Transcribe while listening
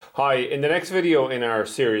Hi, in the next video in our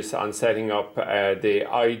series on setting up the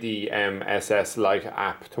iDMSS Lite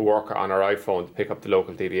app to work on our iPhone to pick up the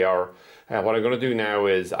local DVR, what I'm going to do now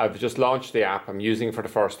is I've just launched the app, I'm using it for the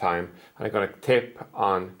first time, and I'm going to tap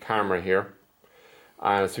on camera here.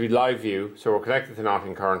 And it's a live view, so we're connected to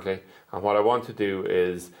nothing currently. And what I want to do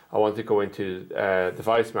is I want to go into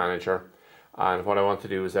device manager, and what I want to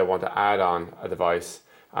do is I want to add on a device.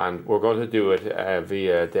 And we're going to do it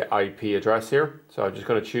via the IP address here. So I'm just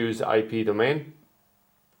going to choose IP domain.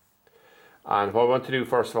 And what I want to do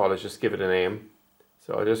first of all is just give it a name.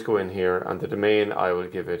 So I'll just go in here, and the domain I will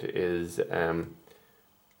give it is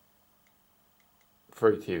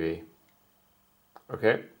Free TV.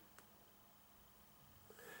 Okay.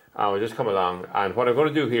 And we'll just come along, and what I'm going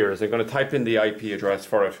to do here is I'm going to type in the IP address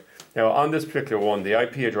for it. Now on this particular one, the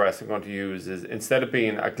IP address I'm going to use is, instead of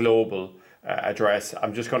being a global address,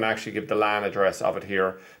 I'm just going to actually give the LAN address of it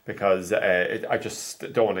here, because I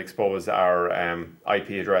just don't want to expose our IP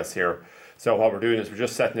address here. So what we're doing is we're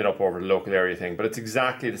just setting it up over the local area thing, but it's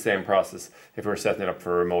exactly the same process if we're setting it up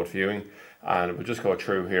for remote viewing. And we'll just go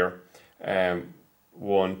through here.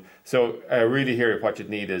 So really here what you'd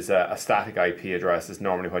need is a static IP address is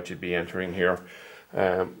normally what you'd be entering here,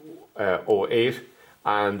 08.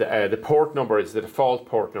 And the port number is the default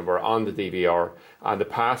port number on the DVR, and the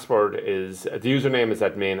password is, the username is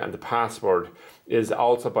admin, and the password is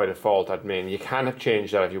also by default admin. You can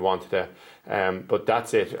change that if you wanted to, but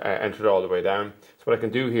that's it, enter it all the way down. So what I can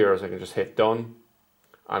do here is I can just hit done,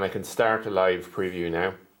 and I can start a live preview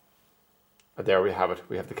now. And there we have it.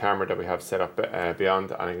 We have the camera that we have set up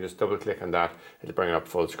beyond, and I can just double click on that. It'll bring it up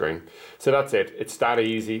full screen. So that's it. It's that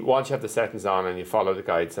easy. Once you have the settings on and you follow the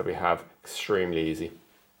guides that we have, extremely easy.